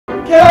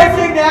Can I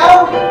sing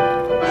now?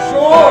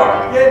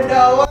 Sure. You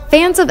know.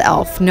 Fans of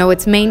Elf know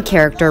its main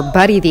character,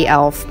 Buddy the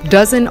Elf,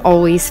 doesn't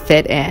always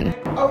fit in.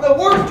 I'm the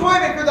worst toy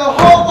maker in the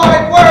whole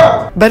wide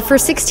world! But for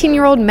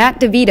 16-year-old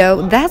Matt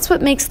DiVito, that's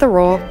what makes the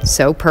role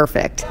so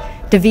perfect.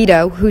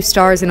 DiVito, who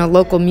stars in a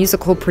local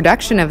musical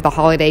production of The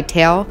Holiday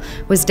Tale,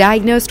 was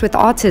diagnosed with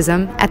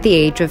autism at the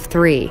age of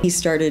 3. He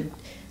started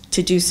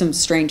to do some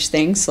strange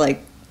things,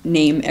 like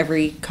name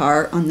every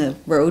car on the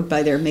road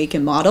by their make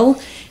and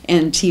model,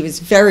 and he was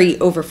very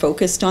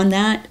over-focused on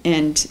that,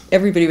 and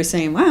everybody was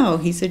saying, wow,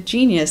 he's a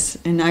genius,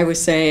 and I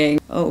was saying,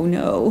 oh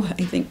no,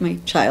 I think my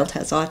child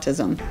has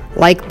autism.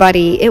 Like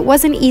Buddy, it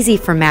wasn't easy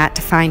for Matt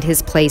to find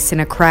his place in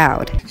a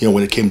crowd. You know,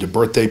 when it came to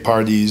birthday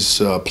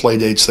parties, play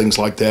dates, things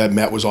like that,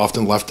 Matt was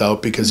often left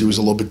out because he was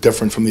a little bit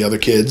different from the other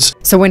kids.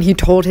 So when he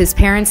told his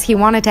parents he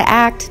wanted to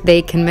act,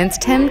 they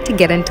convinced him to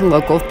get into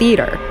local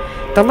theater.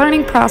 The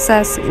learning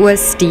process was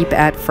steep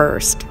at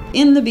first.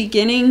 In the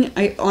beginning,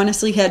 I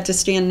honestly had to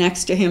stand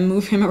next to him,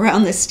 move him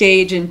around the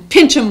stage, and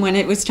pinch him when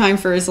it was time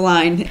for his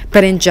line.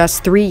 But in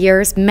just 3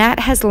 years, Matt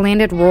has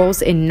landed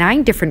roles in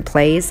 9 different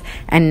plays,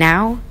 and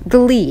now the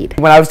lead.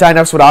 When I was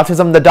diagnosed with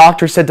autism, the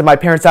doctor said to my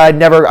parents that I'd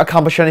never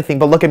accomplish anything,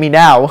 but look at me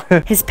now.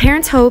 His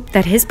parents hope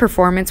that his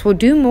performance will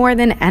do more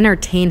than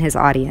entertain his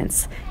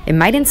audience. It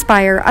might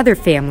inspire other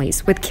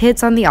families with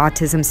kids on the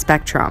autism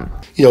spectrum.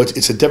 You know,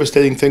 it's a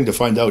devastating thing to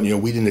find out. You know,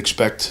 we didn't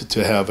expect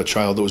to have a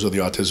child that was on the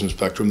autism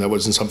spectrum. That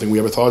wasn't something we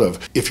ever thought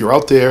of. If you're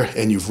out there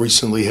and you've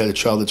recently had a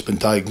child that's been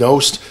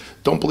diagnosed,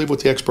 don't believe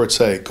what the experts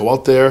say. Go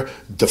out there,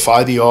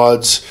 defy the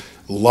odds,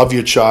 love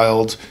your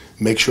child,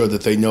 make sure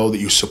that they know that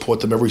you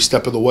support them every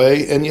step of the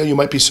way, and you know, you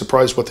might be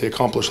surprised what they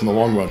accomplish in the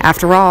long run.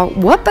 After all,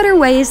 what better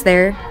way is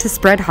there to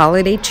spread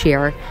holiday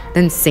cheer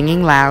than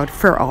singing loud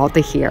for all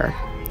to hear?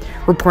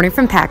 Reporting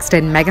from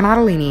Paxton, Meghan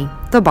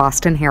Ottolini, The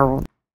Boston Herald.